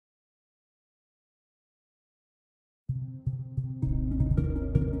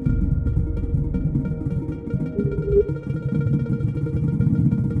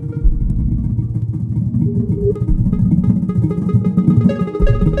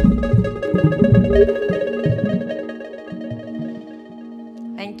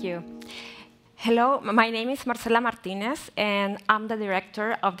Thank you. Hello, my name is Marcela Martínez, and I'm the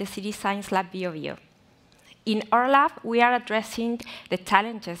director of the City Science Lab Biobio. In our lab, we are addressing the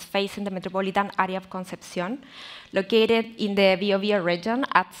challenges facing the metropolitan area of Concepción, located in the Biobio region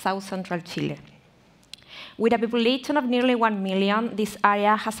at south-central Chile. With a population of nearly 1 million, this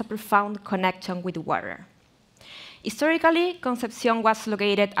area has a profound connection with water. Historically, Concepción was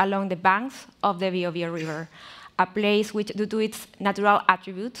located along the banks of the Biobio River, a place which, due to its natural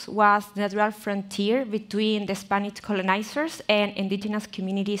attributes, was the natural frontier between the Spanish colonizers and indigenous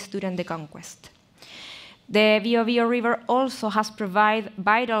communities during the conquest. The Biobio River also has provided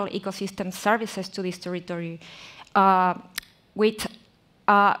vital ecosystem services to this territory, with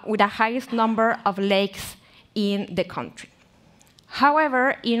the highest number of lakes in the country.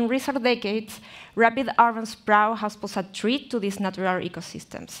 However, in recent decades, rapid urban sprawl has posed a threat to these natural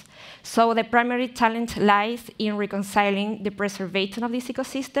ecosystems. So the primary challenge lies in reconciling the preservation of these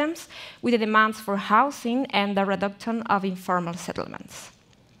ecosystems with the demands for housing and the reduction of informal settlements.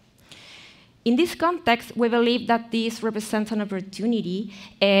 In this context, we believe that this represents an opportunity,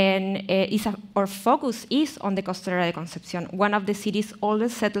 and our focus is on the Costanera de Concepción, one of the city's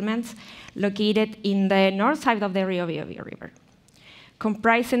oldest settlements located in the north side of the Biobio River.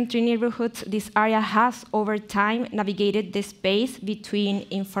 Comprising 3 neighborhoods, this area has, over time, navigated the space between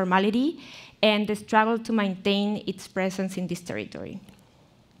informality and the struggle to maintain its presence in this territory.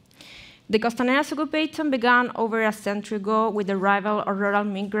 The Costanera's occupation began over a century ago with the arrival of rural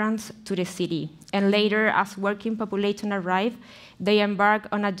migrants to the city, and later, as working population arrived, they embarked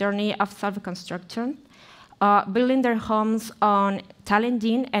on a journey of self-construction, building their homes on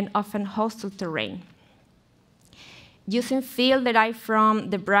challenging and often hostile terrain. Using field derived from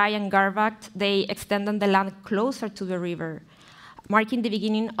debris and garbage, they extended the land closer to the river, marking the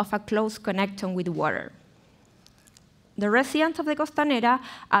beginning of a close connection with water. The residents of the Costanera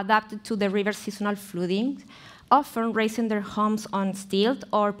adapted to the river's seasonal flooding, often raising their homes on stilts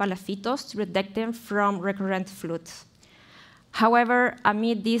or palafitos to protect them from recurrent floods. However,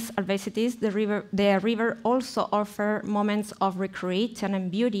 amid these adversities, the river also offered moments of recreation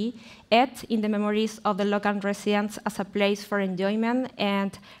and beauty, etched in the memories of the local residents as a place for enjoyment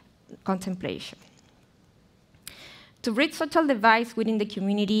and contemplation. To bridge social divides within the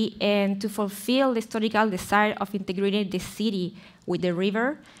community and to fulfill the historical desire of integrating the city with the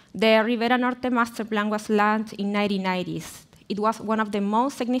river, the Ribera Norte Master Plan was launched in the 1990s. It was one of the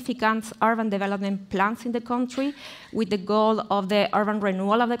most significant urban development plans in the country, with the goal of the urban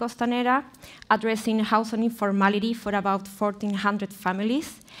renewal of the Costanera, addressing housing informality for about 1,400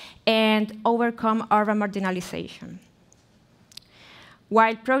 families, and overcome urban marginalization.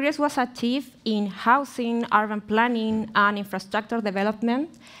 While progress was achieved in housing, urban planning, and infrastructure development,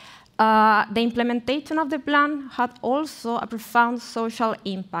 the implementation of the plan had also a profound social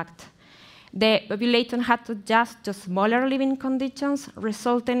impact. The population had to adjust to smaller living conditions,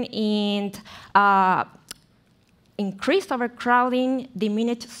 resulting in increased overcrowding,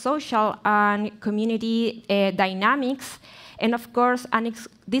 diminished social and community dynamics, and of course, a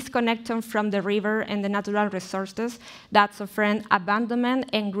disconnection from the river and the natural resources that suffered abandonment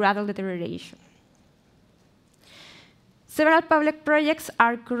and gradual deterioration. Several public projects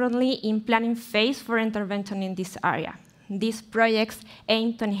are currently in planning phase for intervention in this area. These projects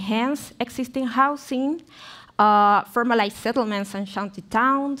aim to enhance existing housing, formalize settlements and shanty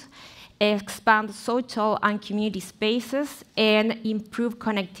towns, expand social and community spaces, and improve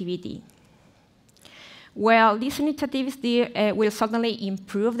connectivity. While these initiatives will certainly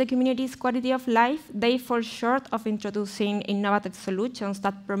improve the community's quality of life, they fall short of introducing innovative solutions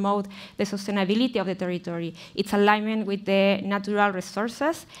that promote the sustainability of the territory, its alignment with the natural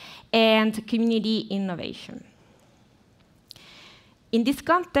resources, and community innovation. In this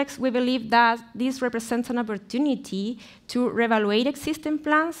context, we believe that this represents an opportunity to reevaluate existing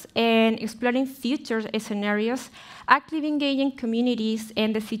plans and exploring future scenarios, actively engaging communities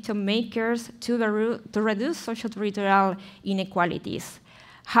and decision makers to reduce social territorial inequalities.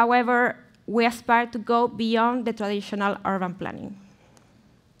 However, we aspire to go beyond the traditional urban planning.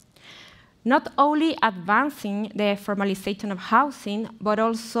 Not only advancing the formalization of housing, but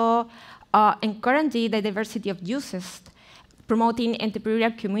also encouraging the diversity of uses, promoting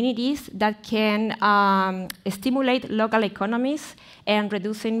entrepreneurial communities that can stimulate local economies and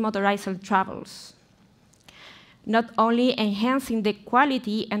reducing motorized travels. Not only enhancing the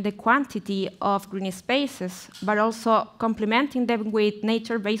quality and the quantity of green spaces, but also complementing them with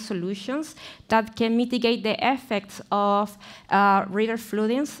nature-based solutions that can mitigate the effects of river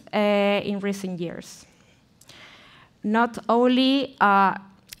floodings in recent years. Not only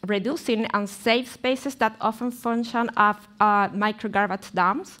reducing unsafe spaces that often function as micro-garbage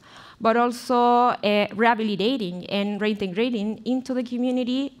dumps, but also rehabilitating and reintegrating into the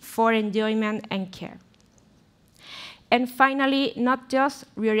community for enjoyment and care. And finally, not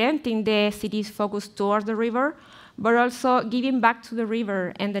just reorienting the city's focus towards the river, but also giving back to the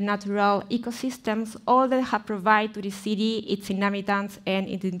river and the natural ecosystems all that have provided to the city, its inhabitants, and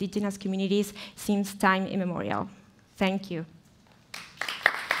its indigenous communities since time immemorial. Thank you.